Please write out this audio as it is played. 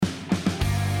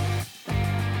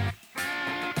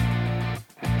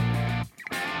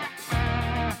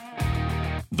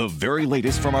The very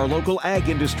latest from our local ag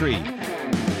industry.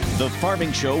 The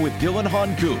Farming Show with Dylan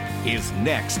Honcoop is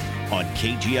next on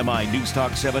KGMI News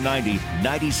Talk 790,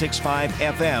 96.5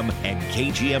 FM, and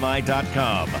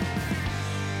KGMI.com.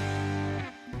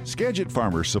 Skagit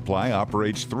Farmers Supply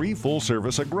operates 3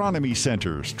 full-service agronomy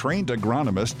centers, trained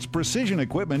agronomists, precision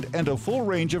equipment, and a full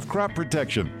range of crop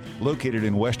protection. Located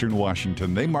in Western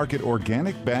Washington, they market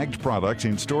organic bagged products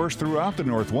in stores throughout the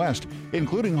Northwest,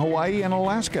 including Hawaii and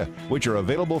Alaska, which are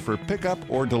available for pickup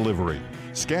or delivery.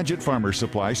 Skagit Farmers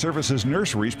Supply services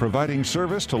nurseries providing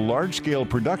service to large-scale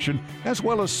production as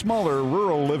well as smaller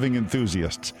rural living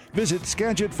enthusiasts. Visit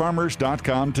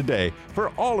SkagitFarmers.com today for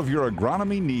all of your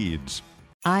agronomy needs.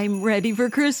 I'm ready for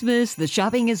Christmas. The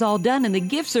shopping is all done and the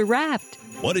gifts are wrapped.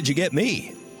 What did you get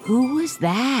me? Who was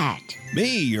that?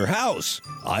 Me, your house.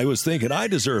 I was thinking I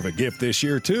deserve a gift this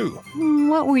year, too.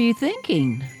 What were you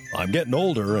thinking? I'm getting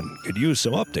older and could use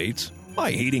some updates. My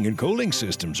heating and cooling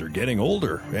systems are getting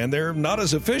older, and they're not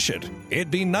as efficient. It'd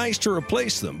be nice to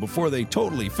replace them before they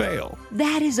totally fail.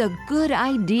 That is a good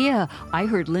idea. I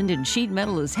heard Linden Sheet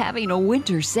Metal is having a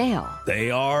winter sale. They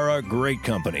are a great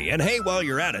company. And hey, while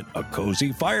you're at it, a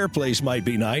cozy fireplace might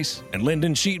be nice. And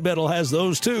Linden Sheet Metal has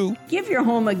those, too. Give your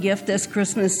home a gift this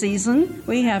Christmas season.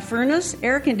 We have furnace,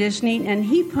 air conditioning, and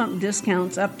heat pump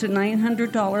discounts up to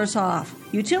 $900 off.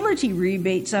 Utility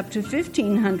rebates up to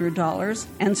 $1,500,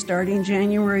 and starting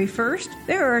January 1st,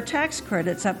 there are tax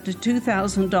credits up to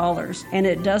 $2,000, and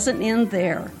it doesn't end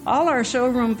there. All our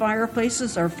showroom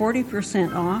fireplaces are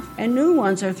 40% off, and new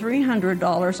ones are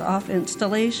 $300 off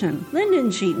installation.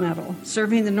 Linden Sheet Metal,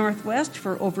 serving the Northwest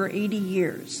for over 80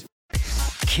 years.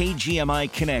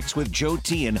 KGMI Connects with Joe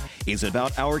Tian is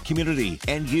about our community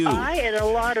and you. I and a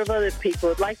lot of other people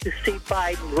would like to see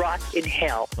Biden rot in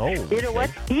hell. You know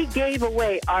what? He gave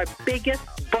away our biggest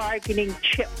bargaining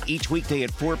chip. Each weekday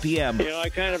at 4 p.m. You know, I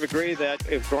kind of agree that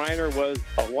if Griner was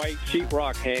a white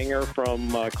sheetrock hanger from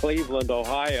Cleveland,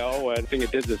 Ohio, and I think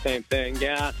it did the same thing,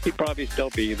 yeah, he'd probably still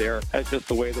be there. That's just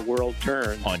the way the world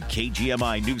turns. On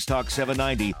KGMI News Talk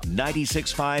 790,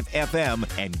 96.5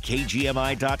 FM, and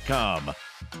KGMI.com.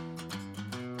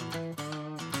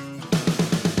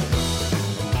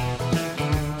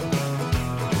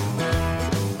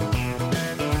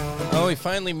 Oh, we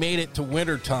finally made it to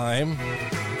winter time.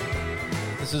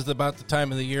 This is about the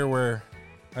time of the year where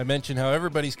I mentioned how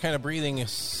everybody's kind of breathing a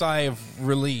sigh of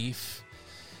relief,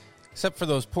 except for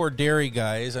those poor dairy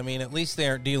guys. I mean, at least they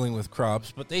aren't dealing with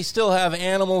crops, but they still have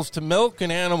animals to milk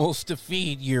and animals to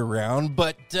feed year-round.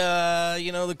 But,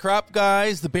 you know, the crop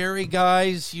guys, the berry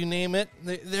guys, you name it,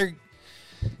 they're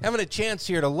having a chance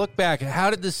here to look back at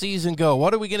how did the season go?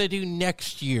 What are we going to do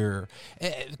next year?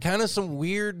 Kind of some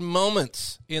weird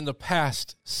moments in the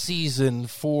past season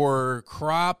for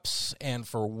crops and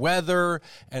for weather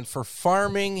and for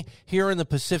farming here in the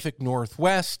Pacific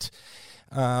Northwest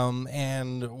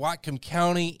and Whatcom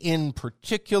County in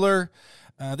particular.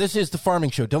 This is the Farming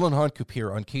Show. Dylan Honcoop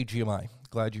here on KGMI.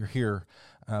 Glad you're here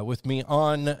with me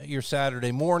on your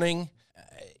Saturday morning.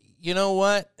 You know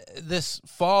what? This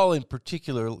fall in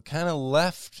particular kind of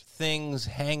left things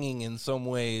hanging in some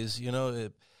ways. You know,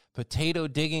 potato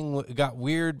digging got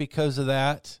weird because of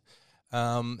that.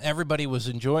 Everybody was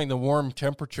enjoying the warm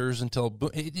temperatures until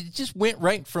it just went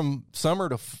right from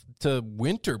summer to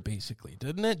winter, basically,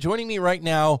 didn't it? Joining me right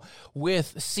now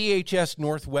with CHS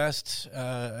Northwest,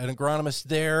 an agronomist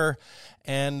there,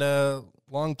 and a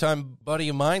longtime buddy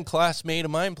of mine, classmate of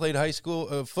mine, played high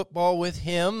school football with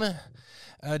him.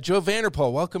 Joe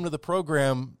Vanderpool, welcome to the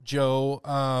program, Joe.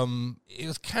 It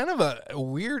was kind of a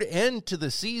weird end to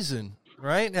the season,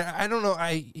 right? I don't know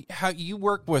how you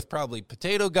work with probably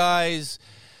potato guys,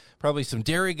 probably some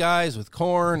dairy guys with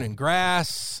corn and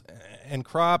grass and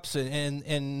crops, and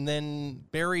then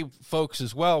berry folks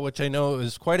as well, which I know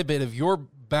is quite a bit of your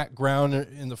background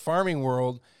in the farming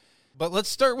world. But let's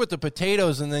start with the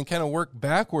potatoes and then kind of work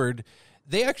backward.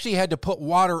 They actually had to put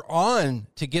water on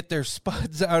to get their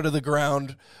spuds out of the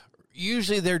ground.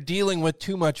 Usually they're dealing with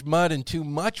too much mud and too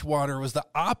much water. It was the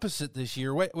opposite this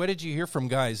year. What did you hear from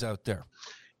guys out there?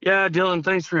 Yeah, Dylan,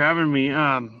 thanks for having me.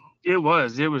 It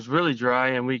was really dry,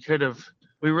 and we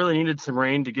really needed some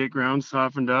rain to get ground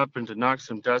softened up and to knock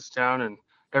some dust down. And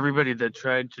everybody that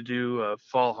tried to do a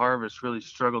fall harvest really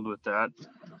struggled with that.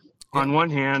 On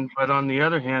one hand, but on the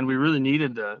other hand, we really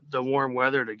needed the warm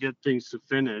weather to get things to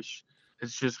finish.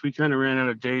 It's just we kind of ran out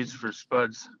of days for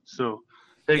spuds. So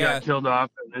they got killed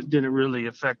off, and it didn't really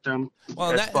affect them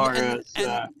and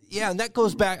that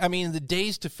goes back. I mean, the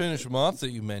days to finish them off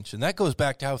that you mentioned, that goes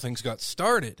back to how things got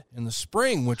started in the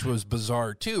spring, which was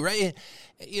bizarre too, right?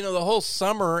 You know, the whole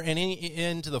summer and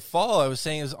into the fall, I was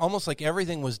saying, is almost like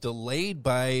everything was delayed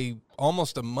by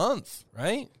almost a month,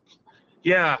 right?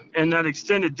 Yeah, and that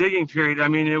extended digging period, I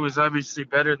mean, it was obviously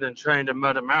better than trying to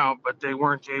mud them out, but they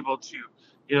weren't able to,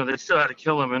 you know, they still had to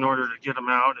kill them in order to get them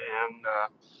out, and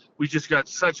we just got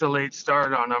such a late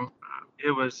start on them.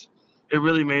 It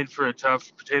really made for a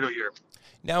tough potato year.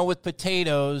 Now with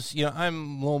potatoes, you know,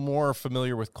 I'm a little more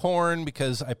familiar with corn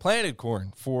because I planted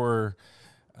corn for,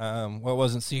 well, it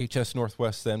wasn't CHS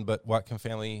Northwest then, but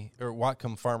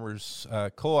Whatcom Farmers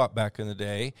Co-op back in the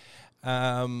day.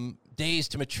 Days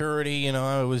to maturity, you know,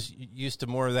 I was used to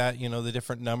more of that, you know, the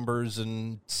different numbers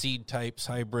and seed types,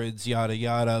 hybrids, yada,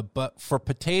 yada. But for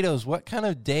potatoes, what kind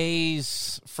of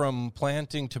days from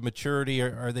planting to maturity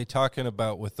are they talking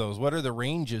about with those? What are the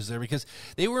ranges there? Because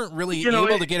they weren't really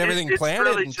able to get everything planted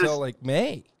really until like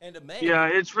May, end of May. Yeah,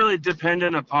 it's really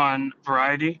dependent upon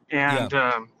variety. And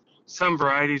some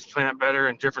varieties plant better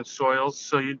in different soils.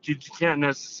 So you can't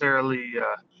necessarily...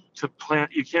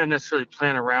 you can't necessarily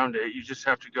plan around it. You just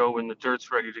have to go when the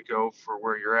dirt's ready to go for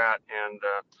where you're at. And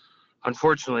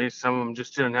unfortunately, some of them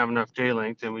just didn't have enough day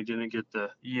length, and we didn't get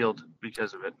the yield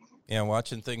because of it. Yeah,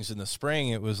 watching things in the spring,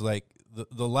 it was like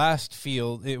the last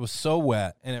field, it was so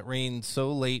wet, and it rained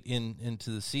so late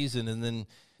into the season, and then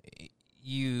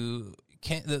you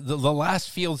can't, the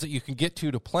last fields that you can get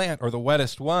to plant are the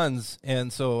wettest ones.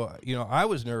 And so, you know, I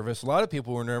was nervous. A lot of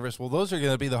people were nervous. Well, those are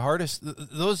going to be the hardest.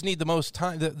 Those need the most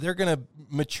time. They're going to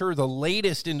mature the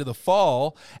latest into the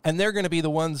fall, and they're going to be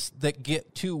the ones that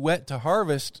get too wet to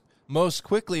harvest most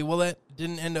quickly. Well, that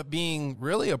didn't end up being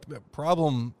really a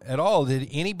problem at all. Did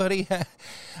anybody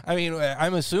I mean,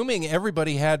 I'm assuming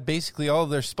everybody had basically all of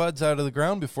their spuds out of the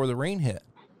ground before the rain hit.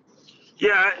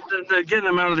 Yeah, getting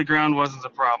them out of the ground wasn't a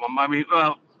problem. I mean,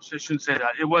 well, I shouldn't say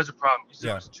that. It was a problem because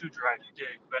it was too dry to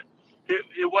dig, but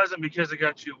it wasn't because it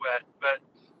got too wet. But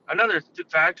another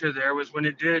factor there was when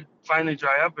it did finally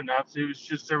dry up enough, it was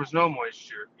just there was no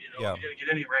moisture. You know, you didn't get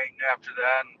any rain after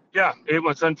that. And yeah, it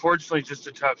was unfortunately just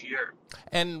a tough year.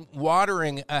 And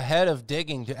watering ahead of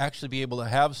digging to actually be able to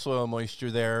have soil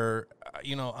moisture there,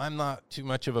 you know, I'm not too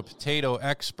much of a potato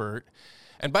expert.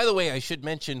 And by the way, I should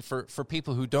mention for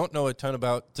people who don't know a ton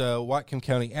about Whatcom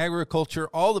County agriculture,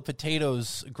 all the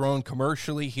potatoes grown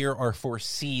commercially here are for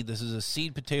seed. This is a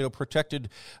seed potato protected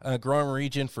growing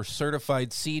region for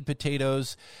certified seed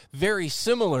potatoes, very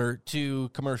similar to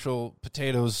commercial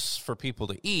potatoes for people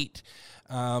to eat.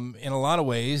 In a lot of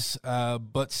ways,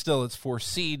 but still it's for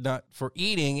seed, not for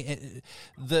eating.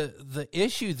 The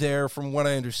issue there, from what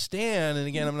I understand, and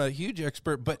again, I'm not a huge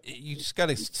expert, but you just got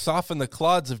to soften the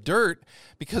clods of dirt,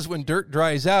 because when dirt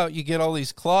dries out, you get all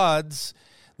these clods.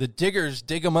 The diggers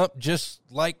dig them up just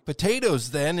like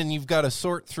potatoes then, and you've got to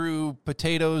sort through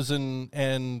potatoes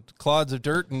and clods of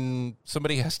dirt, and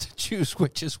somebody has to choose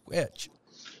which is which.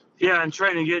 Yeah, and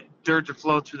trying to get dirt to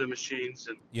flow through the machines.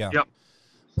 And, Yep.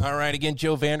 All right. Again,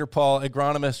 Joe Vanderpaul,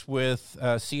 agronomist with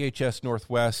CHS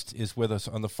Northwest, is with us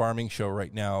on the Farming Show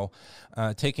right now,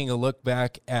 taking a look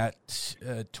back at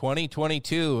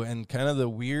 2022 and kind of the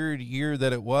weird year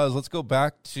that it was. Let's go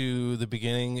back to the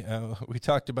beginning. We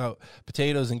talked about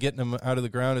potatoes and getting them out of the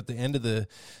ground at the end of the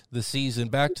season.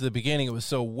 Back to the beginning, it was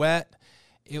so wet.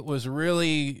 It was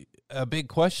really a big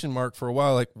question mark for a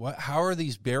while. Like, how are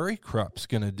these berry crops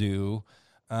going to do?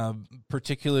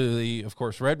 Particularly, of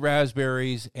course, red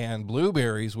raspberries and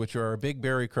blueberries, which are our big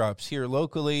berry crops here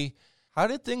locally. How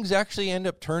did things actually end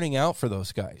up turning out for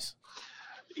those guys?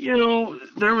 You know,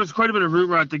 there was quite a bit of root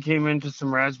rot that came into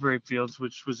some raspberry fields,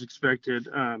 which was expected.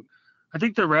 I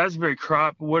think the raspberry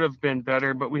crop would have been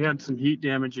better, but we had some heat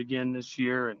damage again this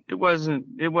year, and it wasn't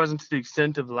to the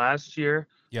extent of last year.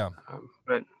 Yeah.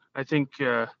 But I think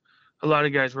a lot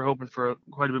of guys were hoping for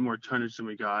quite a bit more tonnage than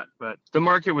we got, but the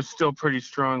market was still pretty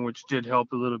strong, which did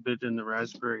help a little bit in the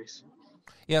raspberries.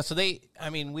 Yeah, so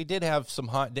we did have some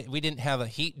we didn't have a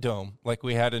heat dome like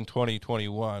we had in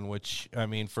 2021, which, I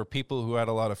mean, for people who had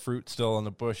a lot of fruit still on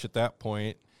the bush at that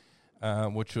point,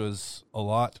 which was a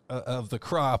lot of the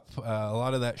crop, a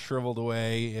lot of that shriveled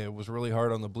away. It was really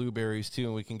hard on the blueberries too,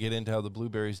 and we can get into how the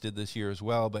blueberries did this year as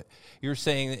well. But you're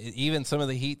saying that even some of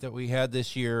the heat that we had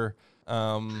this year,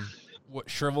 what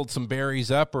shriveled some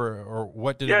berries up, or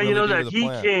what did it really do to the plant?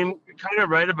 Yeah, that heat came kind of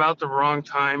right about the wrong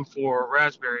time for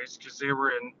raspberries, because they were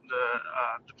in the,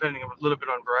 depending a little bit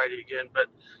on variety again, but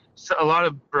a lot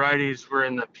of varieties were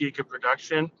in the peak of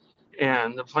production,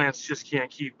 and the plants just can't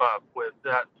keep up with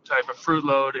that type of fruit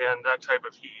load and that type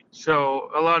of heat. So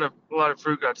a lot of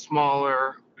fruit got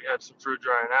smaller. We had some fruit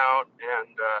drying out,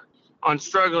 and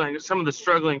some of the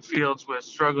struggling fields with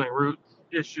struggling root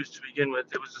issues to begin with,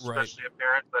 it was especially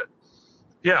apparent. But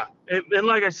yeah, and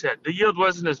like I said, the yield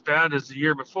wasn't as bad as the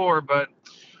year before, but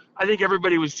I think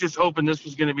everybody was just hoping this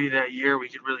was going to be that year we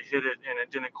could really hit it, and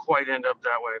it didn't quite end up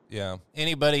that way. Yeah.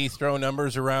 Anybody throw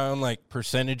numbers around, like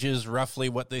percentages, roughly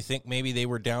what they think maybe they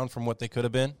were down from what they could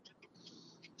have been?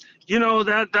 You know,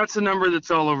 that's a number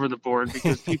that's all over the board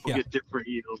because people get different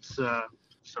yields.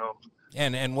 So.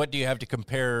 And what do you have to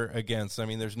compare against? I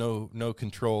mean, there's no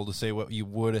control to say what you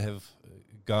would have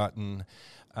gotten.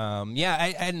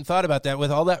 I hadn't thought about that.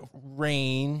 With all that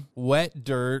rain, wet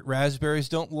dirt, raspberries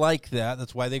don't like that.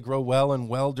 That's why they grow well in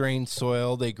well-drained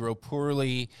soil. They grow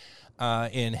poorly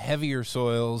in heavier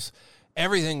soils.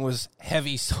 Everything was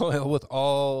heavy soil with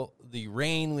all the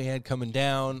rain we had coming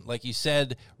down. Like you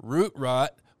said, root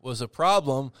rot was a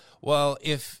problem. Well,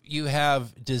 if you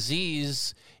have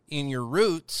disease in your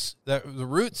roots, that the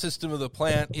root system of the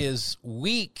plant is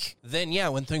weak, then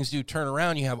when things do turn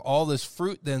around, you have all this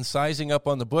fruit then sizing up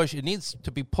on the bush. It needs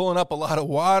to be pulling up a lot of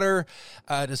water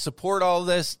to support all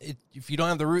this. If you don't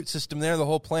have the root system there, the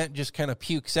whole plant just kind of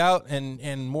pukes out,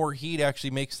 and more heat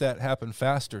actually makes that happen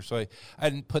faster. So I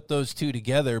didn't put those two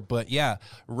together, but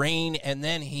rain and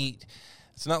then heat.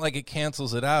 It's not like it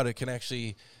cancels it out. It can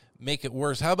actually make it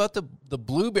worse. How about the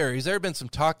blueberries? There had been some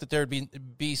talk that there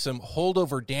would be some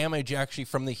holdover damage actually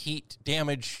from the heat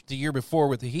damage the year before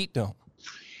with the heat dome.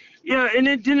 Yeah, and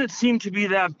it didn't seem to be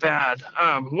that bad.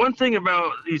 One thing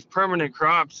about these permanent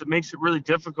crops, it makes it really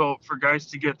difficult for guys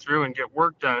to get through and get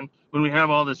work done when we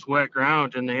have all this wet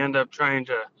ground, and they end up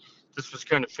this was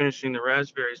kind of finishing the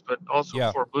raspberries, but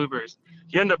also for blueberries.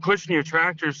 You end up pushing your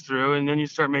tractors through, and then you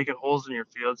start making holes in your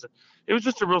fields. It was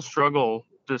just a real struggle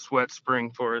this wet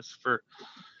spring for us for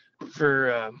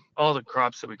all the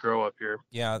crops that we grow up here.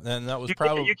 Yeah, then that was you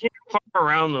can't farm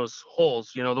around those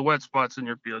holes, the wet spots in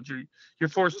your field. You're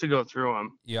forced to go through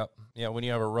them. Yep. Yeah, when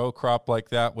you have a row crop like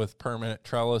that with permanent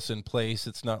trellis in place,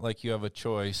 it's not like you have a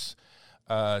choice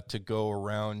to go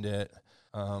around it.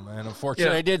 And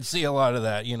unfortunately, I did see a lot of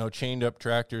that, chained up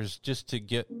tractors just to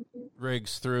get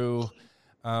rigs through.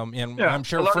 I'm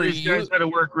sure for these guys had to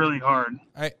work really hard.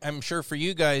 I'm sure for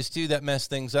you guys too, that messed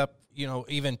things up.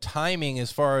 Even timing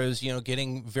as far as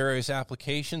getting various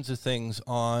applications of things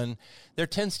on. There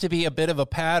tends to be a bit of a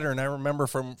pattern. I remember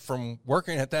from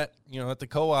working at that, at the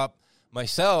co-op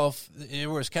myself, it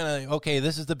was kind of okay.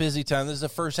 This is the busy time. This is the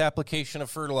first application of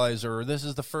fertilizer. Or this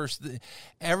is the first.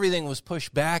 Everything was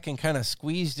pushed back and kind of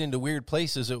squeezed into weird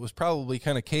places. It was probably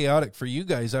kind of chaotic for you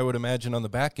guys, I would imagine, on the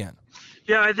back end.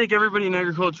 Yeah, I think everybody in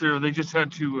agriculture, they just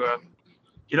had to,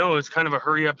 it's kind of a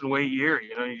hurry up and wait year.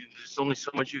 There's only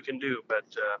so much you can do. But,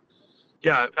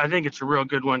 I think it's a real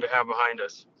good one to have behind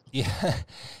us. Yeah,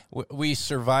 we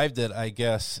survived it, I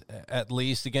guess, at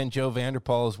least. Again, Joe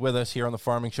Vanderpool is with us here on the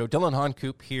Farming Show. Dylan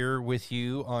Honcoop here with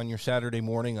you on your Saturday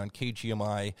morning on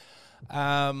KGMI.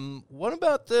 What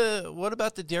about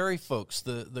the dairy folks,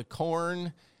 the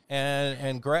corn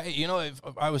and grass?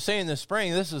 I was saying this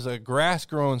spring, this is a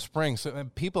grass-growing spring, so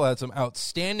people had some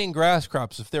outstanding grass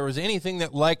crops. If there was anything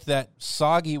that liked that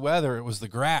soggy weather, it was the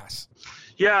grass.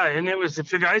 Yeah, and it was, if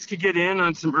the guys could get in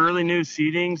on some early new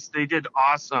seedings, they did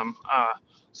awesome.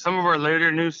 Some of our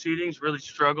later new seedings really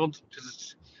struggled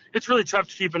because it's really tough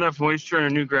to keep enough moisture in a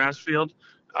new grass field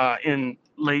in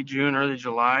late June, early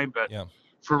July. But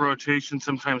for rotation,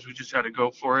 sometimes we just had to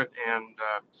go for it. And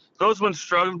those ones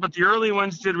struggled, but the early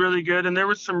ones did really good. And there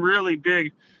was some really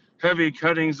big, heavy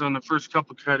cuttings on the first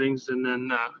couple cuttings. And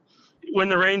then when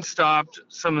the rain stopped,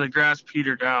 some of the grass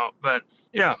petered out. But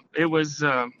yeah, it was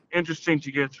interesting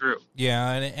to get through.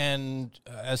 Yeah, and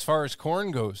as far as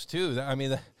corn goes, too,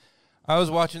 I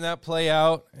was watching that play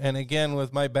out, and again,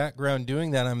 with my background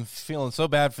doing that, I'm feeling so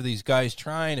bad for these guys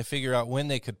trying to figure out when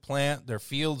they could plant. Their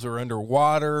fields are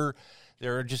underwater.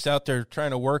 They're just out there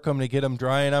trying to work them to get them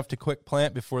dry enough to quick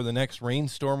plant before the next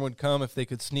rainstorm would come, if they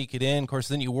could sneak it in. Of course,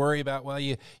 then you worry about,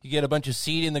 you get a bunch of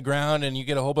seed in the ground and you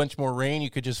get a whole bunch more rain. You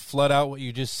could just flood out what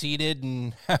you just seeded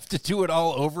and have to do it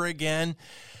all over again.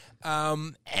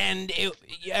 And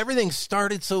everything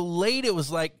started so late. It was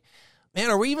like, man,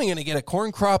 are we even going to get a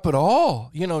corn crop at all?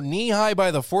 Knee high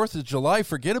by the 4th of July,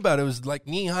 forget about it. It was like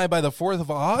knee high by the 4th of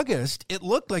August. It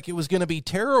looked like it was going to be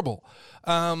terrible.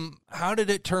 How did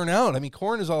it turn out?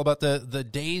 Corn is all about the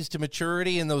days to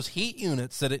maturity and those heat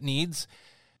units that it needs,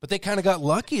 but they kind of got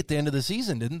lucky at the end of the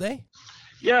season, didn't they?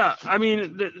 Yeah, I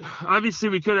mean, obviously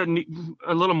we could have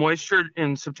a little moisture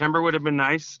in September would have been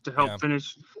nice to help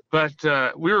finish, but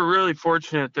we were really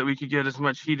fortunate that we could get as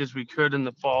much heat as we could in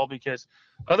the fall, because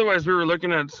otherwise we were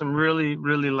looking at some really,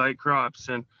 really light crops,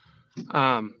 and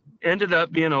ended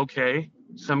up being okay.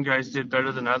 Some guys did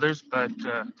better than others, but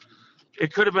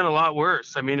it could have been a lot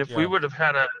worse. I mean, if we would have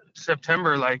had a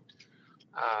September like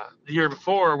the year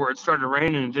before where it started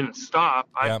raining and didn't stop,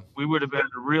 we would have had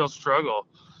a real struggle.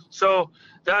 So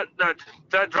that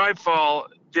dry fall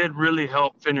did really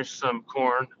help finish some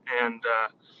corn, and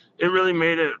it really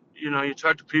made it. You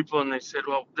talk to people and they said,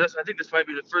 "Well, I think this might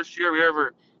be the first year we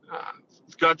ever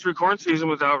got through corn season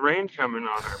without rain coming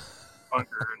on our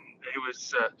bunker." And it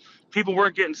was people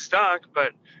weren't getting stuck,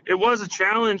 but it was a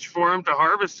challenge for them to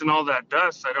harvest in all that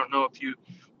dust. I don't know if you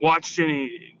watched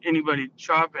anybody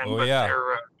chopping,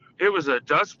 it was a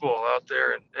dust bowl out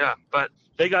there, and but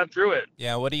they got through it.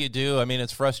 Yeah, what do you do? I mean,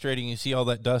 it's frustrating. You see all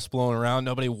that dust blowing around.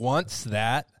 Nobody wants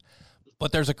that,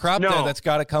 but there's a crop there that's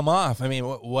got to come off. I mean,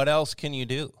 what else can you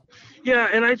do? Yeah,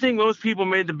 and I think most people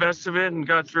made the best of it and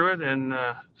got through it. And,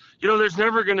 there's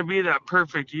never going to be that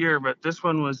perfect year, but this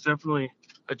one was definitely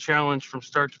a challenge from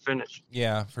start to finish.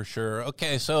 Yeah, for sure.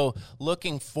 Okay, so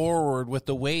looking forward with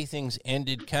the way things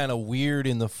ended kind of weird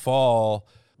in the fall,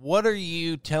 what are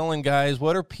you telling guys?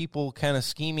 What are people kind of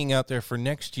scheming out there for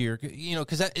next year?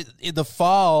 Because the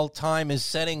fall time is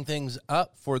setting things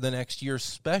up for the next year,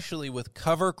 especially with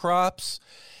cover crops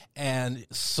and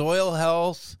soil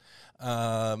health.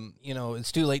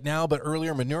 It's too late now, but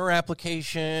earlier manure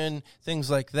application, things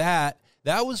like that.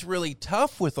 That was really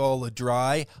tough with all the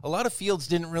dry. A lot of fields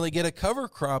didn't really get a cover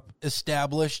crop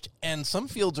established, and some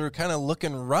fields are kind of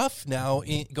looking rough now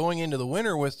going into the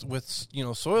winter with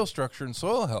soil structure and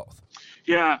soil health.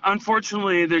 Yeah,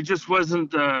 unfortunately, there just wasn't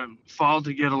the fall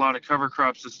to get a lot of cover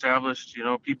crops established.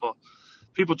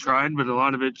 People tried, but a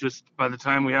lot of it just by the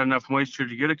time we had enough moisture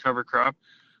to get a cover crop,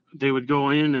 they would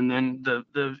go in, and then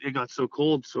it got so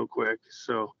cold so quick.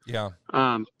 So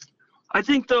I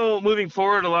think, though, moving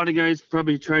forward, a lot of guys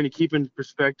probably trying to keep in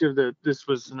perspective that this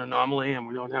was an anomaly and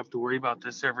we don't have to worry about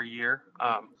this every year.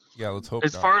 Let's hope.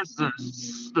 As far as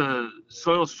the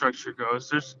soil structure goes,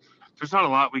 there's not a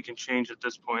lot we can change at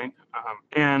this point.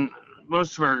 And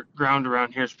most of our ground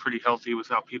around here is pretty healthy with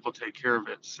how people take care of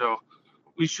it. So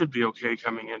we should be okay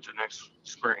coming into next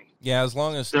spring. Yeah, as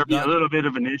long as there'll be a little bit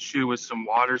of an issue with some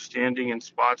water standing in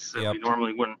spots that we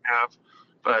normally wouldn't have.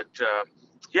 But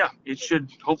it should.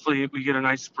 Hopefully we get a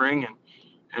nice spring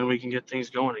and we can get things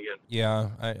going again. Yeah,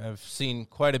 I've seen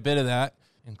quite a bit of that,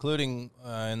 including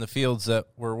in the fields that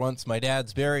were once my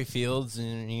dad's berry fields,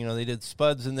 and they did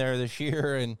spuds in there this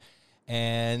year,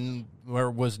 and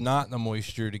there was not the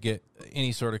moisture to get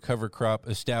any sort of cover crop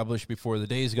established before the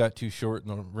days got too short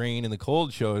and the rain and the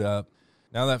cold showed up.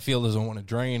 Now that field doesn't want to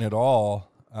drain at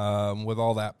all with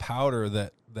all that powder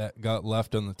that got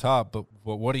left on the top. But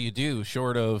what do you do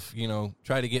short of,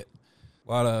 try to get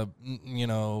a lot of,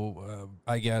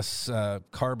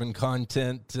 carbon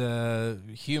content,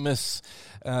 humus,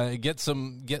 get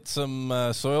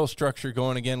some soil structure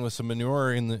going again with some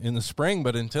manure in the spring.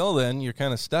 But until then, you're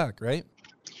kind of stuck, right?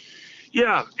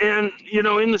 Yeah. And,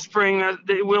 in the spring,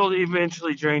 they will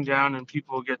eventually drain down and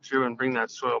people will get through and bring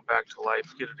that soil back to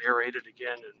life, get it aerated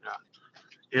again, and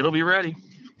it'll be ready.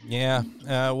 Yeah.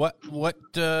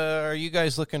 What are you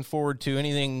guys looking forward to?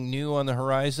 Anything new on the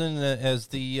horizon as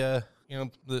the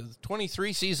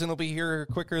 23 season will be here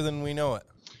quicker than we know it?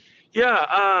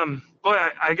 Yeah. Boy,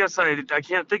 I guess I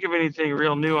can't think of anything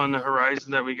real new on the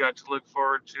horizon that we got to look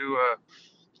forward to.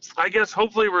 I guess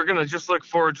hopefully we're going to just look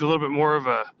forward to a little bit more of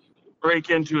a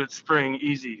break into it spring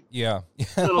easy. Yeah.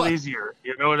 A little easier.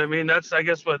 You know what I mean? That's, I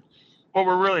guess, what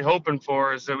we're really hoping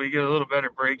for is that we get a little better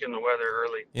break in the weather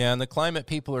early. Yeah, and the climate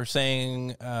people are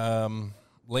saying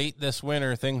late this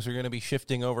winter things are going to be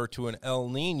shifting over to an El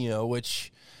Nino,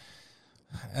 which,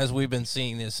 as we've been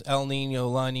seeing, this El Nino,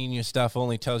 La Nina stuff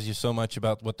only tells you so much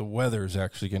about what the weather is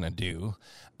actually going to do.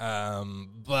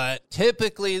 But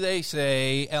typically they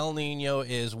say El Nino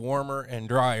is warmer and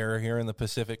drier here in the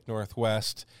Pacific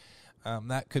Northwest.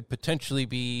 That could potentially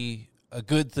be a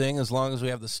good thing as long as we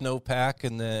have the snowpack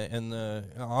and the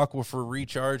aquifer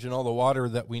recharge and all the water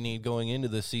that we need going into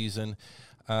the season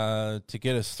to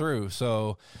get us through.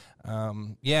 So,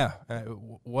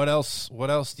 what else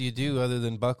do you do other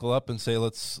than buckle up and say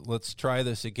let's try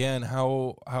this again?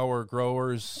 How are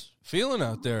growers feeling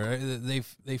out there?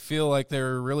 They feel like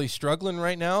they're really struggling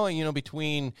right now,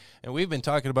 between, and we've been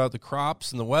talking about the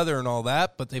crops and the weather and all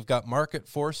that, but they've got market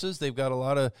forces. They've got a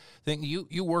lot of things.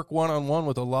 You work one-on-one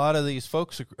with a lot of these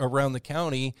folks around the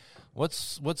county.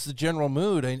 What's the general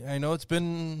mood? I know it's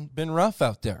been rough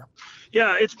out there.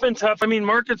 Yeah, it's been tough. I mean,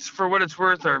 markets, for what it's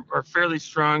worth, are fairly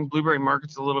strong. Blueberry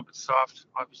market's a little bit soft,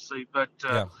 obviously, but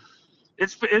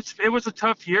it was a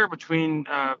tough year between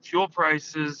fuel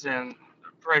prices and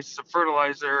prices of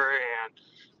fertilizer and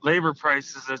labor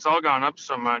prices. It's all gone up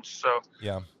so much. So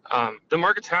the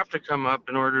markets have to come up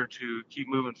in order to keep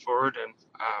moving forward. And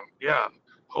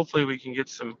hopefully we can get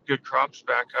some good crops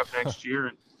back up next year.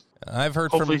 And I've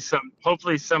heard hopefully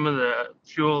some of the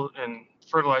fuel and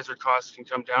fertilizer costs can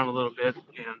come down a little bit.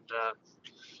 And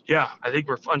I think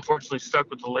we're unfortunately stuck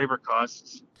with the labor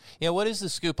costs. Yeah, what is the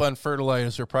scoop on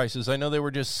fertilizer prices? I know they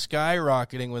were just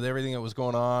skyrocketing with everything that was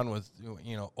going on with,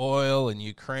 oil and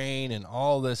Ukraine and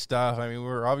all this stuff. I mean, we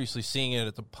were obviously seeing it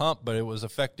at the pump, but it was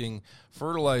affecting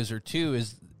fertilizer too.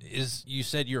 Is you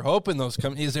said you're hoping those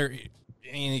come? Is there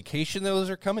any indication those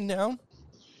are coming down?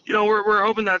 We're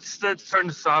hoping that's starting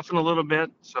to soften a little bit.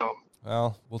 So.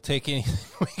 Well, we'll take anything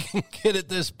we can get at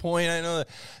this point. I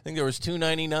think there was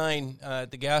 $2.99 at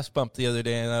the gas pump the other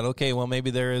day, and I thought, okay, well, maybe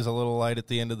there is a little light at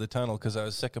the end of the tunnel, because I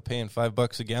was sick of paying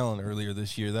 $5 a gallon earlier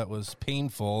this year. That was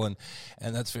painful, and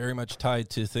that's very much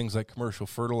tied to things like commercial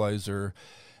fertilizer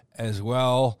as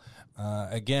well.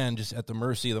 Again, just at the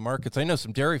mercy of the markets. I know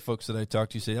some dairy folks that I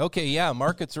talked to say, okay, yeah,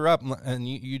 markets are up. And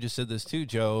you just said this too,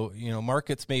 Joe.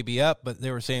 Markets may be up, but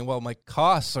they were saying, well, my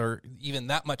costs are even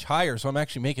that much higher, so I'm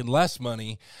actually making less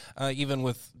money, even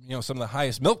with, some of the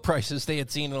highest milk prices they had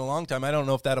seen in a long time. I don't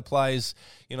know if that applies.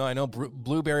 I know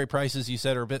blueberry prices, you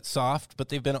said, are a bit soft, but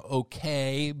they've been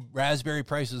okay. Raspberry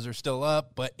prices are still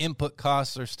up, but input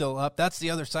costs are still up. That's the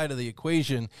other side of the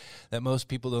equation that most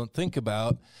people don't think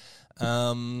about.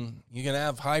 You can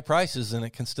have high prices and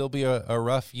it can still be a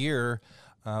rough year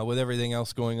with everything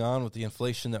else going on with the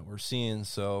inflation that we're seeing.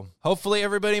 So hopefully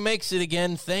everybody makes it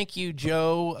again. Thank you,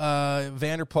 Joe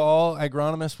Vanderpaul,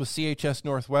 agronomist with CHS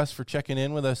Northwest, for checking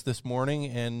in with us this morning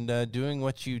and doing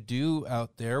what you do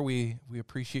out there. We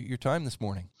appreciate your time this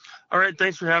morning. All right.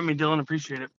 Thanks for having me, Dylan.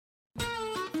 Appreciate it.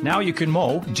 Now you can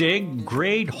mow, dig,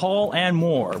 grade, haul, and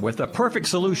more with the perfect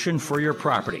solution for your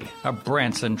property, a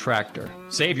Branson tractor.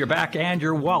 Save your back and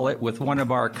your wallet with one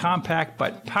of our compact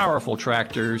but powerful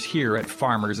tractors here at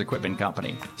Farmers Equipment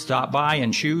Company. Stop by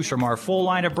and choose from our full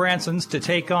line of Bransons to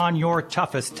take on your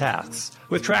toughest tasks.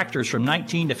 With tractors from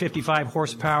 19 to 55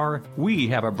 horsepower, we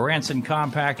have a Branson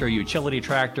compact or utility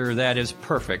tractor that is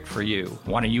perfect for you.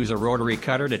 Want to use a rotary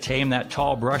cutter to tame that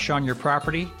tall brush on your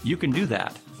property? You can do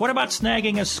that. What about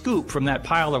snagging a scoop from that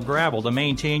pile of gravel to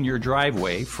maintain your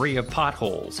driveway free of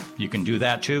potholes? You can do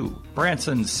that too.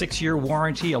 Branson's 6-year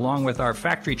warranty, along with our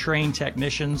factory-trained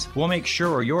technicians, will make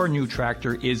sure your new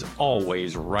tractor is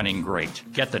always running great.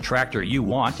 Get the tractor you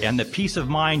want and the peace of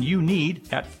mind you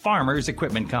need at Farmers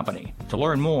Equipment Company. To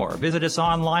learn more, visit us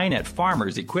online at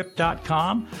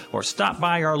farmersequip.com or stop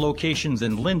by our locations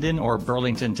in Linden or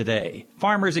Burlington today.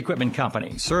 Farmers Equipment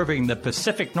Company, serving the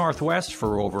Pacific Northwest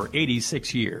for over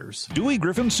 86 years. Dewey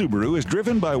Griffin Subaru is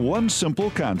driven by one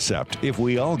simple concept. If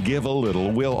we all give a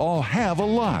little, we'll all have a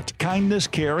lot. Kindness,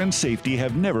 care, and safety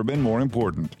have never been more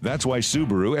important. That's why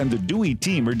Subaru and the Dewey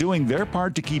team are doing their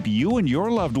part to keep you and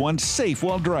your loved ones safe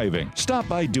while driving. Stop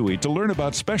by Dewey to learn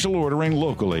about special ordering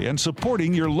locally and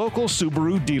supporting your local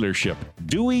Subaru dealership.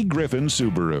 Dewey Griffin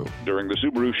Subaru. During the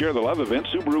Subaru Share the Love event,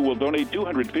 Subaru will donate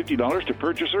 $250 to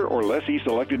purchaser or lessee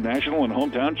selected national and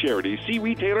hometown charities. See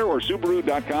retailer or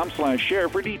Subaru.com/share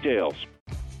for details.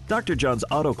 Dr. John's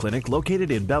Auto Clinic, located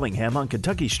in Bellingham on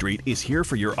Kentucky Street, is here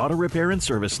for your auto repair and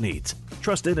service needs.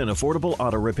 Trusted and affordable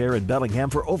auto repair in Bellingham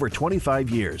for over 25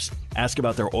 years. Ask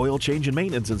about their oil change and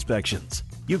maintenance inspections.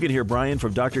 You can hear Brian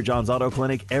from Dr. John's Auto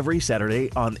Clinic every Saturday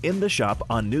on In the Shop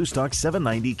on Newstalk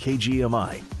 790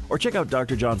 KGMI. Or check out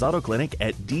Dr. John's Auto Clinic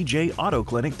at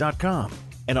djautoclinic.com.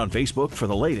 And on Facebook for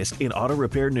the latest in auto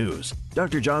repair news.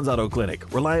 Dr. John's Auto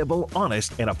Clinic, reliable,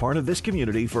 honest, and a part of this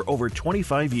community for over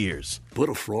 25 years. Put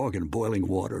a frog in boiling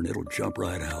water and it'll jump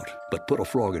right out. But put a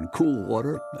frog in cool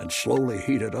water and slowly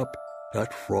heat it up,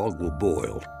 that frog will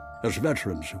boil. As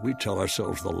veterans, we tell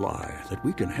ourselves the lie that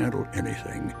we can handle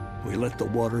anything. We let the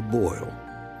water boil.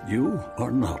 You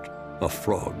are not a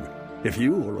frog. If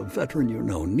you or a veteran you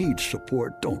know needs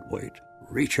support, don't wait.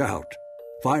 Reach out.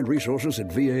 Find resources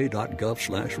at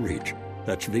va.gov/reach.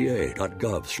 That's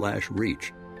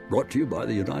va.gov/reach. Brought to you by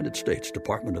the United States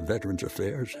Department of Veterans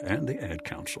Affairs and the Ad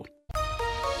Council.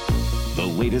 The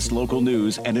latest local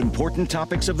news and important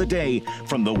topics of the day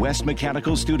from the West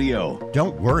Mechanical Studio.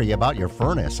 Don't worry about your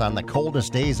furnace on the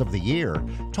coldest days of the year.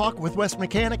 Talk with West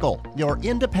Mechanical, your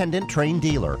independent Trane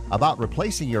dealer, about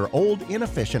replacing your old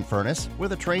inefficient furnace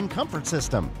with a Trane comfort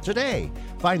system today.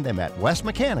 Find them at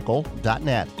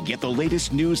westmechanical.net. Get the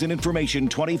latest news and information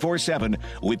 24/7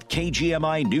 with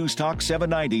KGMI News Talk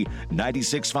 790,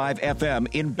 96.5 FM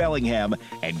in Bellingham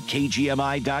and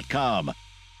KGMI.com.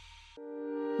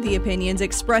 The opinions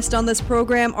expressed on this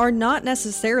program are not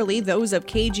necessarily those of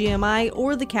KGMI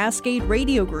or the Cascade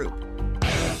Radio Group.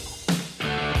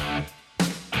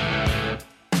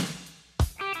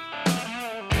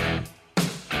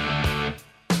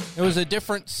 It was a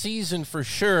different season for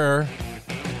sure.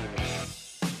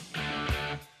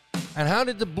 And how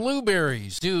did the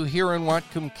blueberries do here in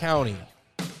Whatcom County?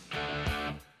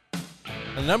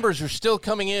 The numbers are still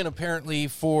coming in, apparently,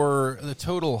 for the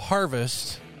total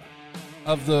harvest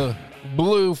of the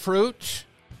blue fruit.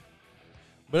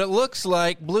 But it looks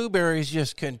like blueberries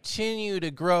just continue to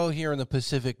grow here in the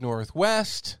Pacific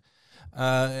Northwest.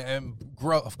 And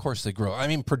grow, of course they grow. I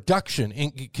mean, production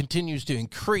continues to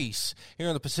increase here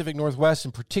in the Pacific Northwest,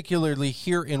 and particularly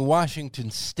here in Washington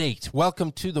State.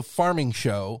 Welcome to the Farming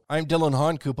Show. I'm Dylan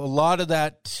Honcoop. A lot of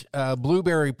that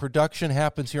blueberry production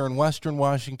happens here in Western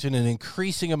Washington. An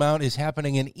increasing amount is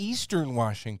happening in Eastern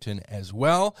Washington as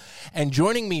well. And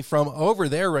joining me from over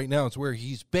there right now, it's where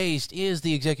he's based, is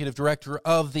the executive director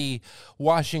of the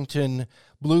Washington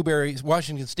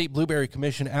State Blueberry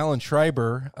Commission, Alan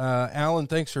Schreiber. Alan,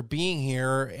 thanks for being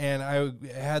here. And I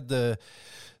had the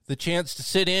chance to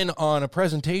sit in on a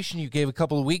presentation you gave a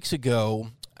couple of weeks ago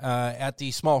at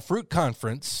the Small Fruit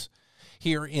Conference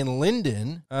here in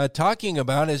Linden, talking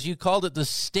about, as you called it, the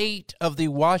state of the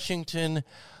Washington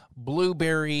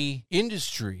blueberry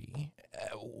industry.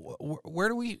 Where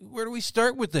do we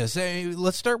start with this?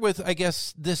 Let's start with, I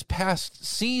guess, this past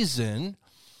season.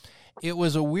 It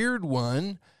was a weird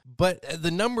one, but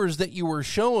the numbers that you were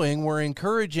showing were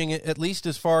encouraging, at least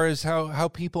as far as how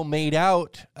people made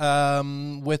out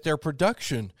with their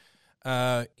production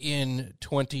in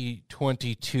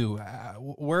 2022.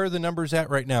 Where are the numbers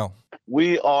at right now?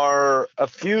 We are a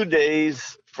few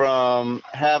days from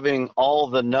having all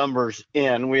the numbers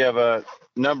in. We have a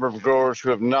number of growers who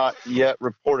have not yet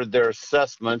reported their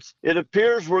assessments. It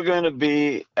appears we're going to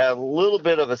be at a little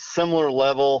bit of a similar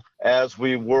level as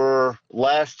we were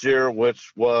last year,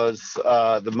 which was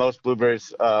the most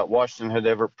blueberries Washington had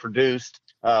ever produced.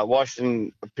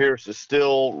 Washington appears to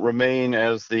still remain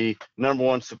as the number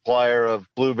one supplier of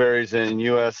blueberries in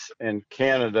U.S. and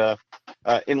Canada.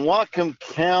 In Whatcom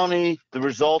County, the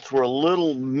results were a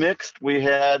little mixed. We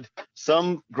had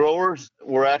some growers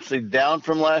were actually down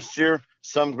from last year.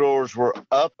 Some growers were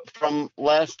up from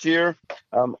last year.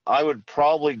 I would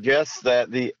probably guess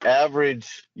that the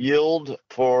average yield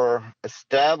for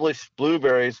established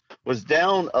blueberries was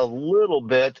down a little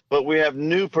bit, but we have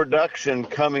new production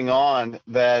coming on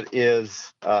that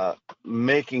is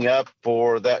making up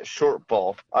for that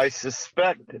shortfall. I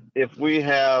suspect if we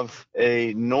have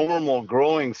a normal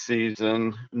growing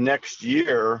season next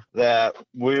year, that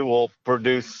we will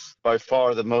produce by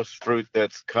far the most fruit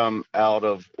that's come out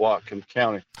of Whatcom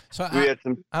County. So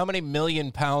how many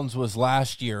million pounds was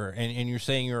last year? And you're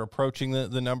saying you're approaching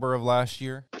the number of last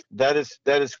year? That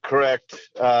is correct.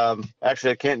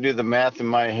 Actually, I can't do the math in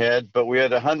my head, but we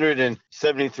had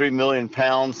 173 million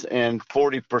pounds, and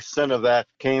 40% of that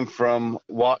came from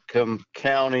Whatcom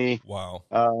County. Wow.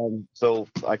 So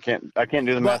I can't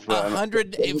do the math.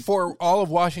 100 for all of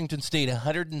Washington State.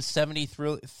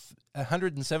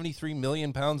 173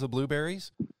 million pounds of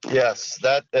blueberries? Yes,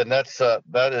 that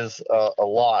is a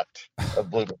lot of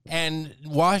blueberries. And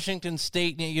Washington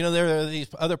State, there are these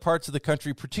other parts of the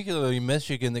country, particularly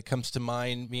Michigan, that comes to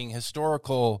mind being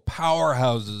historical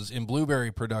powerhouses in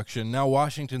blueberry production. Now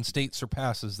Washington State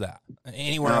surpasses that.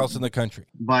 Anywhere else in the country?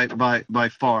 By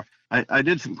far. I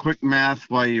did some quick math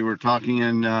while you were talking,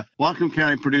 and Whatcom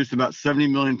County produced about 70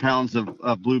 million pounds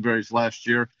of blueberries last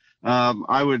year.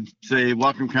 I would say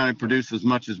Whatcom County produced as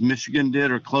much as Michigan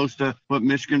did, or close to what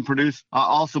Michigan produced. I'll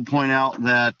also point out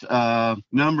that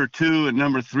number 2 and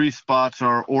number 3 spots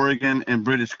are Oregon and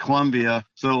British Columbia.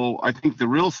 So I think the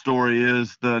real story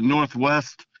is the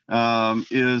Northwest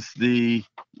is the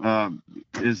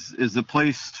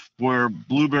place where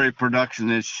blueberry production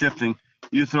is shifting.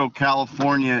 You throw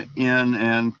California in,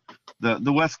 and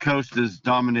the West Coast is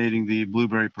dominating the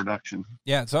blueberry production.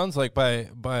 Yeah, it sounds like by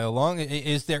a long.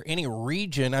 Is there any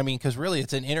region? I mean, because really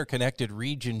it's an interconnected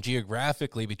region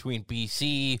geographically between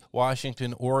BC,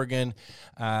 Washington, Oregon,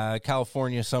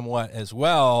 California somewhat as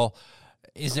well.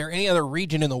 is there any other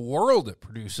region in the world that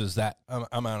produces that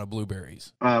amount of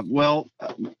blueberries?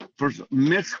 First,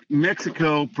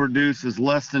 Mexico produces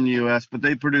less than the U.S., but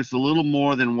they produce a little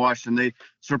more than Washington. They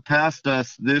surpassed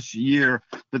us this year,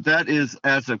 but that is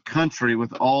as a country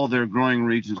with all their growing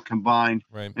regions combined.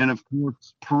 Right. And of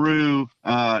course, Peru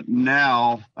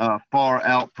now far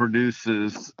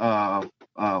outproduces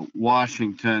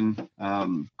Washington.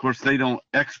 Of course, they don't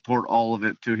export all of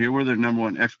it to here. We're their number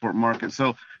one export market.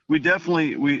 So we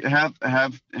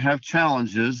have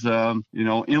challenges.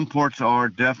 Imports are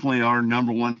definitely our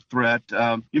number one threat.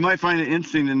 You might find it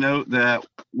interesting to note that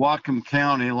Whatcom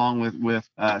County, along with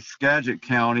Skagit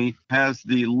County, has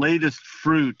the latest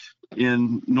fruit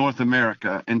in North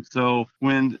America. And so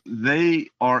when they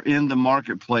are in the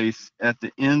marketplace at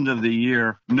the end of the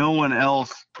year, no one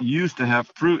else used to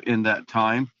have fruit in that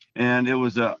time. And it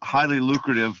was a highly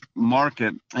lucrative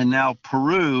market. And now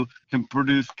Peru can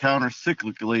produce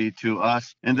counter-cyclically to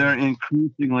us, and they're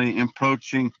increasingly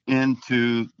encroaching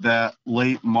into that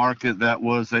late market that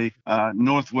was a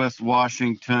Northwest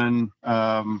Washington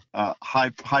high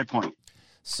point.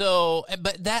 So,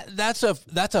 but that's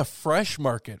a fresh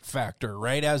market factor,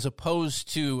 right? As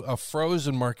opposed to a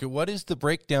frozen market. What is the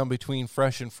breakdown between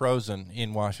fresh and frozen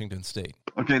in Washington State?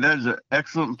 Okay, that is an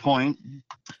excellent point.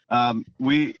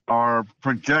 We are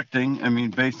projecting,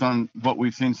 based on what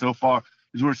we've seen so far,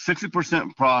 is we're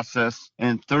 60% processed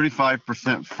and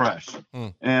 35% fresh.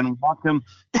 And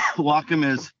Whatcom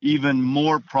is even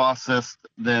more processed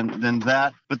than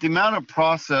that. But the amount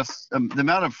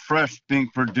of fresh being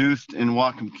produced in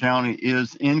Whatcom County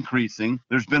is increasing.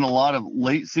 There's been a lot of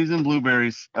late season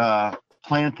blueberries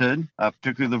planted,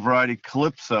 particularly the variety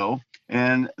Calypso.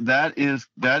 And that is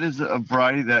a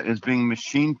variety that is being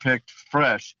machine picked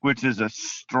fresh, which is a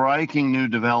striking new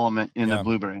development in the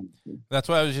blueberry industry. That's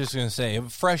what I was just going to say. A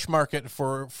fresh market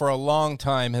for a long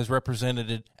time has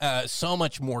represented so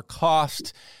much more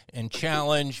cost and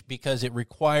challenge because it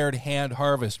required hand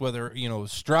harvest, whether,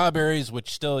 strawberries,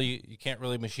 which still you can't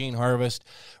really machine harvest,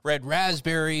 red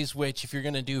raspberries, which if you're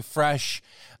going to do fresh,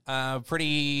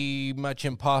 pretty much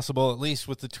impossible, at least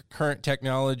with the current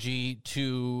technology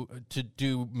to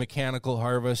do mechanical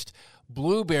harvest.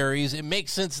 Blueberries, it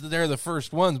makes sense that they're the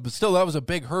first ones, but still that was a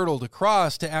big hurdle to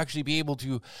cross to actually be able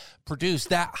to produce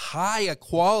that high a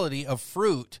quality of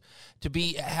fruit, to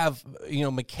have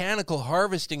mechanical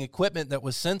harvesting equipment that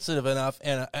was sensitive enough,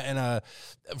 and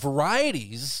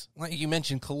varieties like you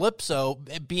mentioned Calypso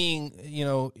being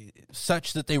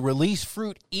such that they release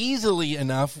fruit easily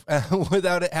enough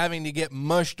without it having to get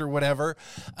mushed or whatever,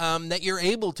 that you're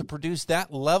able to produce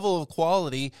that level of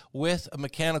quality with a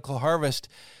mechanical harvest.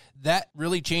 That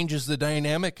really changes the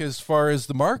dynamic as far as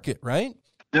the market, right?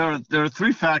 There are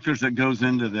three factors that goes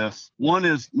into this. One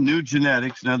is new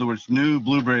genetics, in other words, new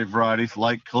blueberry varieties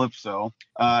like Calypso,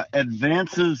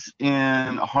 advances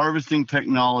in harvesting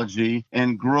technology,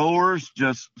 and growers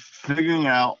just figuring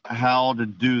out how to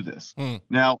do this.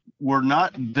 Now, we're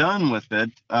not done with it.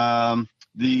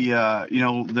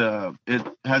 It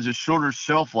has a shorter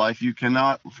shelf life. You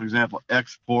cannot, for example,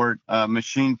 export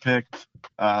machine picked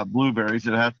blueberries.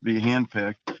 It has to be hand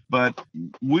picked. But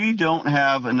we don't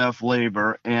have enough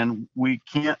labor, and we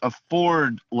can't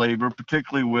afford labor,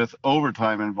 particularly with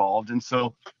overtime involved. And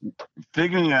so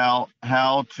figuring out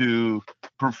how to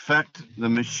perfect the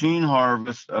machine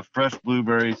harvest of fresh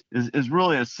blueberries is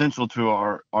really essential to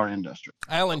our industry.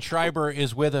 Alan Schreiber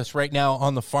is with us right now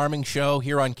on the Farming Show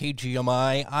here on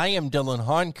KGMI. I am Dylan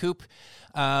Honcoop.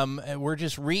 We're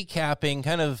just recapping,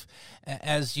 kind of,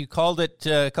 as you called it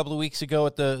a couple of weeks ago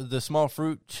at the Small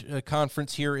Fruit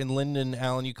Conference here in Linden,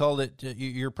 Alan, you called it,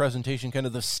 your presentation, kind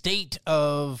of the state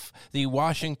of the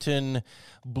Washington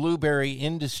blueberry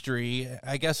industry.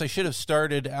 I guess I should have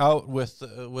started out with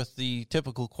the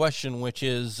typical question, which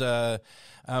is,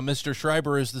 Mr.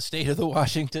 Schreiber, is the state of the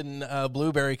Washington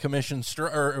Blueberry Commission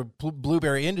or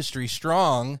blueberry industry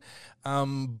strong?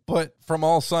 But from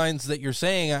all signs that you're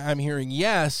saying, I'm hearing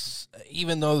yes,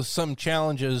 even though some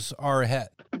challenges are ahead.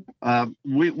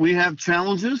 We have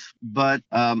challenges, but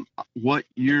what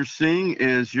you're seeing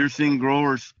is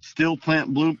growers still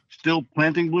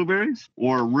planting blueberries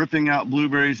or ripping out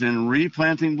blueberries and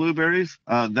replanting blueberries.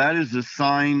 That is a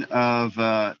sign of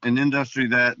an industry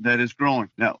that is growing.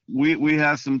 Now, we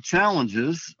have some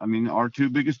challenges. Our two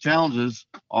biggest challenges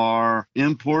are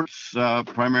imports,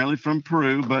 primarily from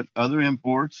Peru, but other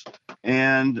imports,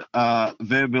 and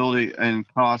availability and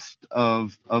cost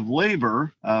of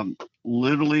labor.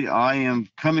 Literally, I am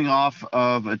coming off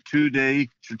of a 2-day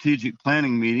strategic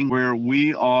planning meeting where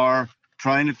we are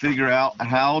trying to figure out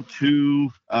how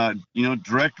to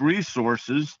direct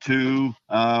resources to,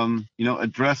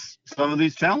 address some of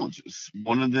these challenges.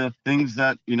 One of the things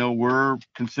that, we're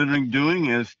considering doing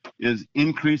is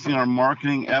increasing our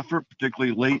marketing effort,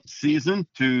 particularly late season,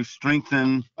 to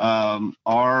strengthen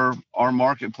our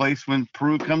marketplace when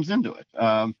Peru comes into it.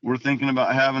 We're thinking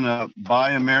about having a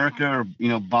Buy America or,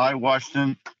 Buy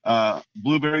Washington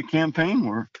blueberry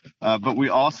campaign. But we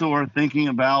also are thinking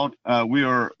about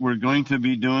we're going to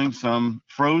be doing some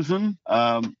frozen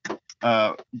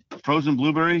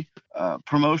blueberry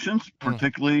promotions.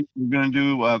 Particularly, we're going to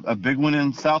do a big one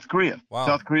in South Korea. Wow.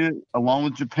 South Korea, along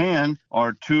with Japan,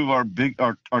 are two of our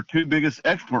two biggest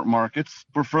export markets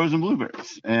for frozen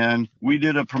blueberries. And we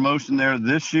did a promotion there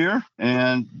this year.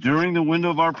 And during the window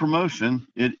of our promotion,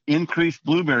 it increased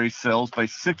blueberry sales by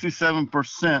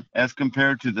 67% as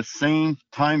compared to the same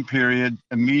time period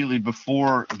immediately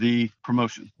before the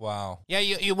promotion. Wow. Yeah,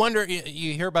 you wonder,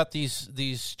 you hear about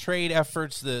these trade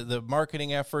efforts, the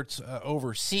marketing efforts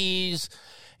overseas,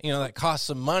 that costs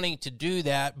some money to do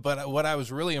that. But what I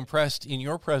was really impressed in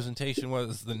your presentation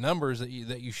was the numbers that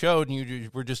you showed, and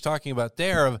you were just talking about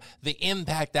there, of the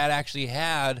impact that actually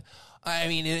had. I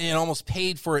mean, it almost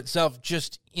paid for itself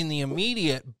just in the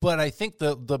immediate, but I think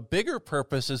the bigger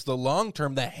purpose is the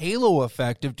long-term, the halo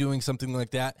effect of doing something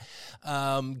like that,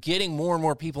 getting more and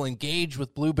more people engaged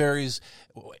with blueberries,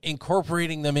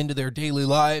 incorporating them into their daily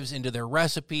lives, into their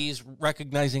recipes,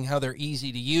 recognizing how they're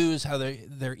easy to use, how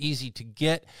they're easy to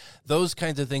get, those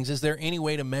kinds of things. Is there any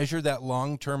way to measure that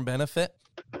long-term benefit?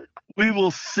 We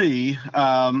will see.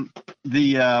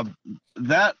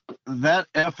 That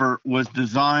effort was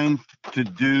designed to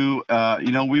do.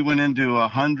 We went into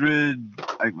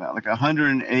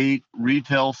 108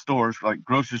 retail stores, like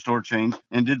grocery store chains,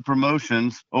 and did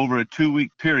promotions over a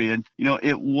 2-week period.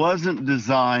 It wasn't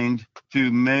designed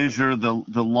to measure the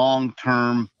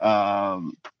long-term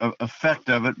effect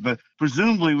of it, but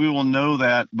presumably we will know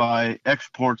that by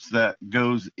exports that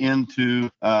goes into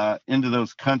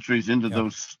those countries, into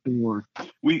those stores.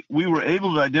 We were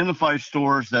able to identify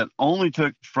stores that only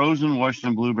took frozen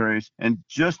Washington blueberries and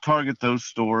just target those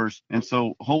stores, and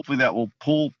so hopefully that will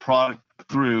pull product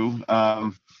through.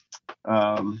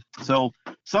 So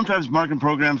sometimes marketing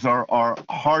programs are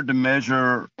hard to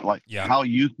measure, how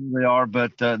useful they are.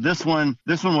 But this one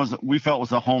we felt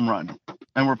was a home run,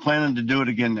 and we're planning to do it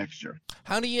again next year.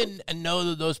 How do you know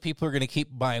that those people are going to keep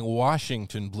buying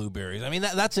Washington blueberries? I mean,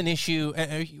 that's an issue.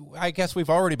 I guess we've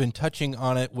already been touching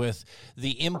on it with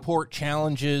the import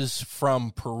challenges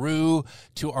from Peru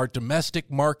to our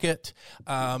domestic market.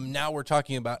 Now we're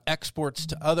talking about exports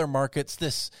to other markets.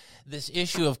 This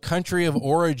issue of country of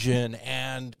origin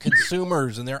and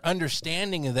consumers and their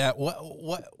understanding of that.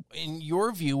 What in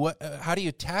your view, how do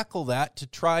you tackle that to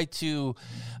try to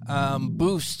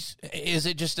boost? Is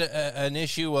it just an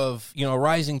issue of, a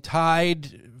rising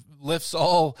tide lifts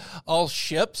all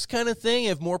ships kind of thing?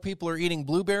 If more people are eating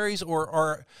blueberries, or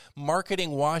are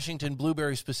marketing Washington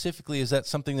blueberries specifically, is that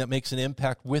something that makes an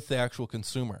impact with the actual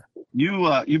consumer?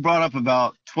 You brought up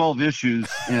about 12 issues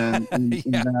in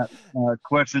that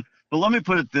question. But let me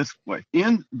put it this way.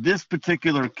 In this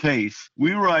particular case,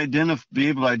 we were be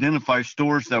able to identify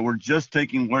stores that were just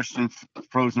taking Western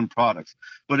frozen products.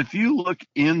 But if you look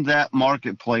in that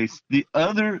marketplace, the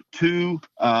other two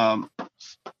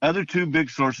big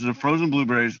sources of frozen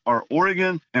blueberries are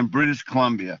Oregon and British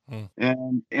Columbia.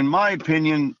 And in my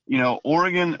opinion,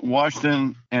 Oregon,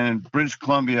 Washington, and British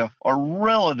Columbia are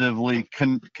relatively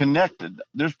connected.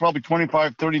 There's probably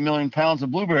 30 million pounds of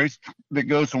blueberries that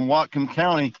goes from Whatcom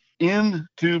County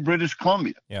into British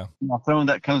Columbia. Yeah. Now, some of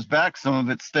that comes back, some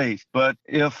of it stays. But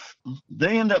if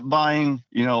they end up buying,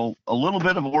 a little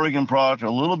bit of Oregon product, a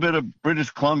little bit of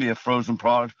British Columbia frozen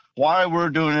product, why we're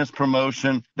doing this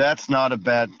promotion, that's not a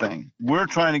bad thing. We're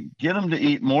trying to get them to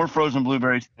eat more frozen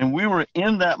blueberries, and we were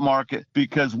in that market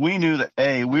because we knew that,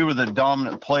 we were the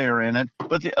dominant player in it,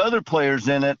 but the other players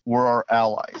in it were our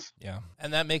allies. Yeah,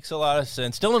 and that makes a lot of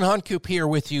sense. Dylan Honkoop here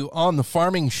with you on The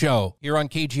Farming Show here on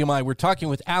KGMI. We're talking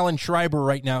with Alan Schreiber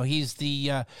right now. He's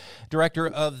the director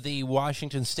of the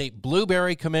Washington State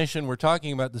Blueberry Commission. We're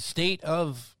talking about the state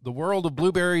of the world of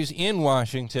blueberries in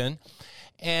Washington.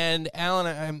 And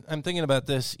Alan, I'm thinking about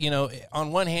this.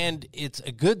 On one hand, it's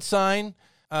a good sign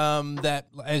that,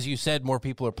 as you said, more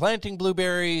people are planting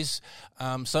blueberries.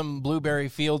 Some blueberry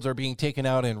fields are being taken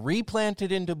out and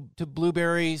replanted into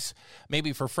blueberries,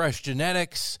 maybe for fresh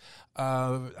genetics.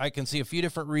 I can see a few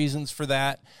different reasons for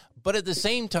that. But at the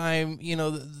same time,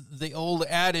 the old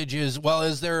adage is, well,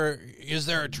 is there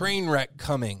a train wreck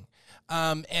coming?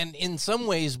 And in some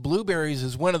ways, blueberries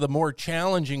is one of the more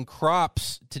challenging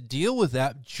crops to deal with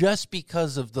that, just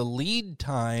because of the lead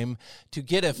time to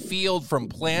get a field from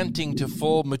planting to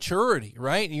full maturity,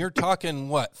 right? And you're talking,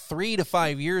 3 to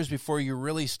 5 years before you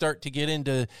really start to get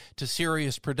into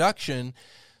serious production.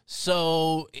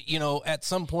 So, at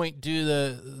some point, do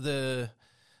the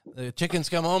chickens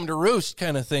come home to roost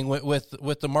kind of thing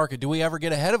with the market? Do we ever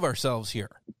get ahead of ourselves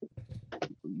here?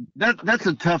 That's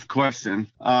a tough question.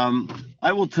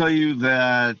 I will tell you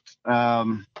that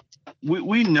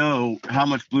we know how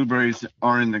much blueberries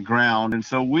are in the ground, and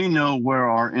so we know where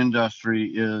our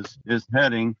industry is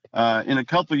heading. In a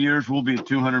couple of years, we'll be at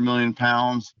 200 million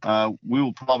pounds. We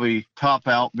will probably top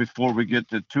out before we get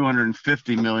to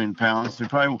 250 million pounds. We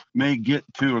probably may get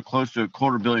to or close to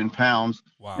 250 million pounds.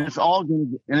 Wow. And it's all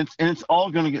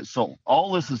going to get sold.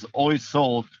 All this is always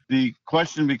sold. The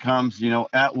question becomes,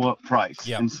 at what price?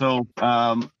 Yep. And so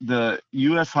the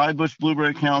U.S. High Bush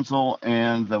Blueberry Council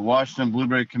and the Washington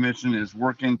Blueberry Commission is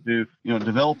working to,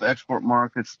 develop export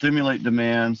markets, stimulate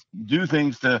demands, do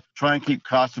things to try and keep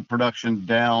costs of production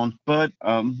down. But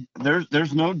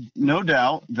there's no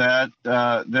doubt that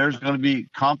there's going to be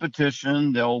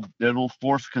competition. It'll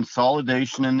force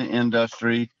consolidation in the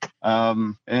industry.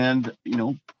 And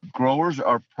growers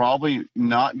are probably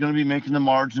not going to be making the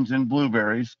margins in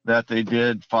blueberries that they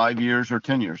did 5 years or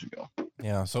 10 years ago.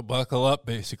 Yeah, so buckle up,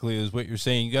 basically, is what you're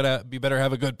saying. You better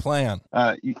have a good plan.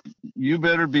 You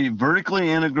better be vertically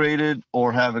integrated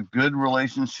or have a good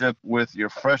relationship with your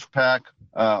fresh pack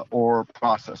or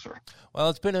processor. Well,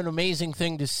 it's been an amazing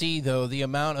thing to see, though, the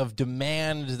amount of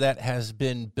demand that has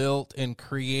been built and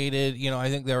created. I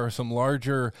think there are some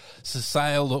larger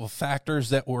societal factors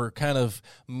that were kind of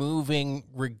moving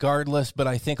regardless, but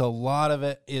I think a lot of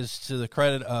it is to the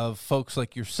credit of folks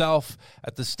like yourself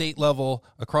at the state level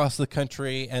across the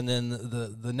country, and then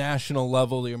the national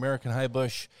level, the American High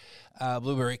Bush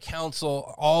Blueberry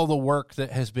Council, all the work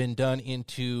that has been done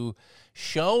into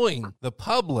showing the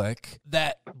public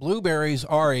that blueberries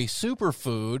are a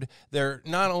superfood. They're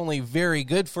not only very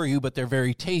good for you, but they're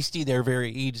very tasty. They're very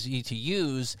easy to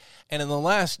use. And in the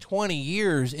last 20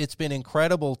 years, it's been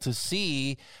incredible to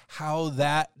see how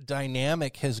that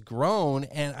dynamic has grown.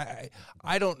 And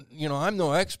I don't, I'm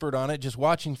no expert on it, just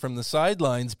watching from the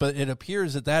sidelines, but it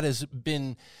appears that has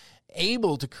been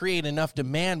able to create enough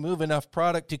demand, move enough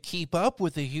product to keep up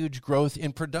with the huge growth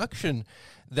in production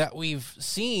that we've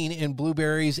seen in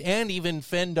blueberries, and even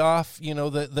fend off,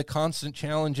 the constant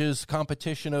challenges,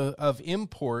 competition of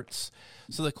imports.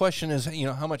 So the question is,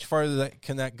 how much farther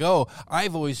can that go?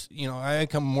 I've always, I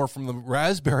come more from the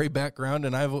raspberry background,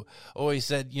 and I've always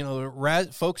said,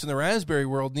 folks in the raspberry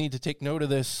world need to take note of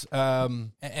this,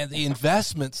 and the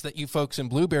investments that you folks in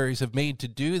blueberries have made to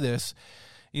do this.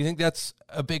 You think that's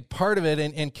a big part of it,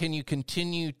 and can you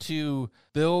continue to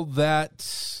build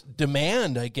that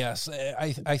demand, I guess?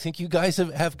 I think you guys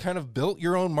have kind of built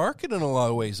your own market in a lot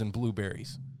of ways in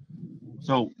blueberries.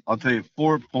 So I'll tell you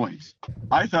 4 points.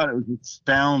 I thought it was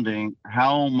astounding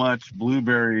how much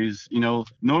blueberries,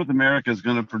 North America is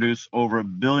going to produce over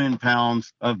 1 billion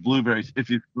pounds of blueberries if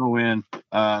you throw in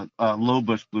low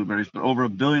bush blueberries, but over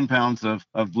 1 billion pounds of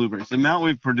blueberries. The amount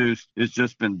we've produced has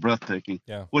just been breathtaking.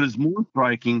 Yeah. What is more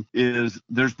striking is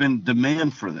there's been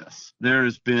demand for this.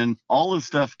 There's been, all this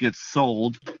stuff gets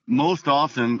sold, most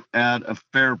often at a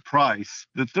fair price.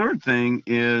 The third thing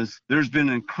is there's been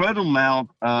an incredible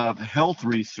amount of health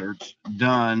research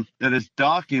done that has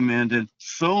documented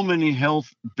so many health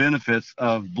benefits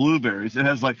of blueberries. It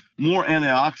has more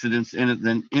antioxidants in it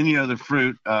than any other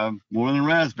fruit, more than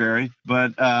raspberry,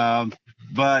 but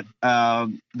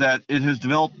that it has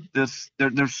developed this.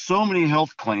 There's so many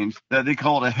health claims that they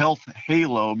call it a health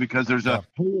halo, because there's a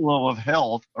halo of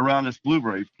health around this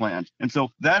blueberry plant, and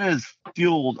so that has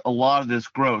fueled a lot of this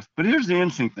growth. But here's the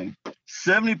interesting thing: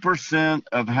 70%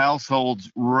 of households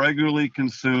regularly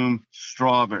consume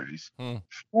strawberries.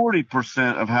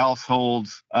 40% of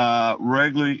households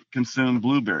regularly consume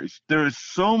blueberries. There is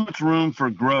so much room for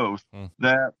growth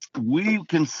that we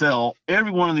can sell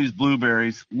every one of these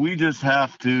blueberries. We just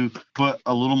have to put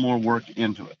a little more work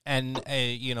into it. And,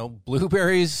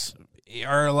 blueberries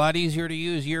are a lot easier to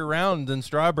use year-round than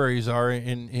strawberries are,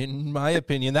 in my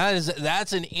opinion.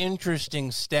 That's an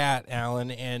interesting stat,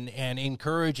 Alan, and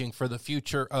encouraging for the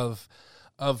future of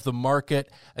the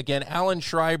market. Again, Alan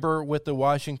Schreiber with the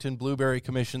Washington Blueberry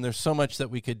Commission. There's so much that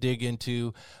we could dig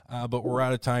into, but we're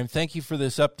out of time. Thank you for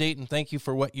this update, and thank you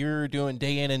for what you're doing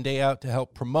day in and day out to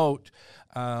help promote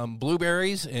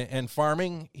blueberries and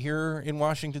farming here in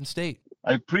Washington State.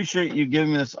 I appreciate you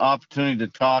giving me this opportunity to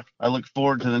talk. I look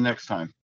forward to the next time.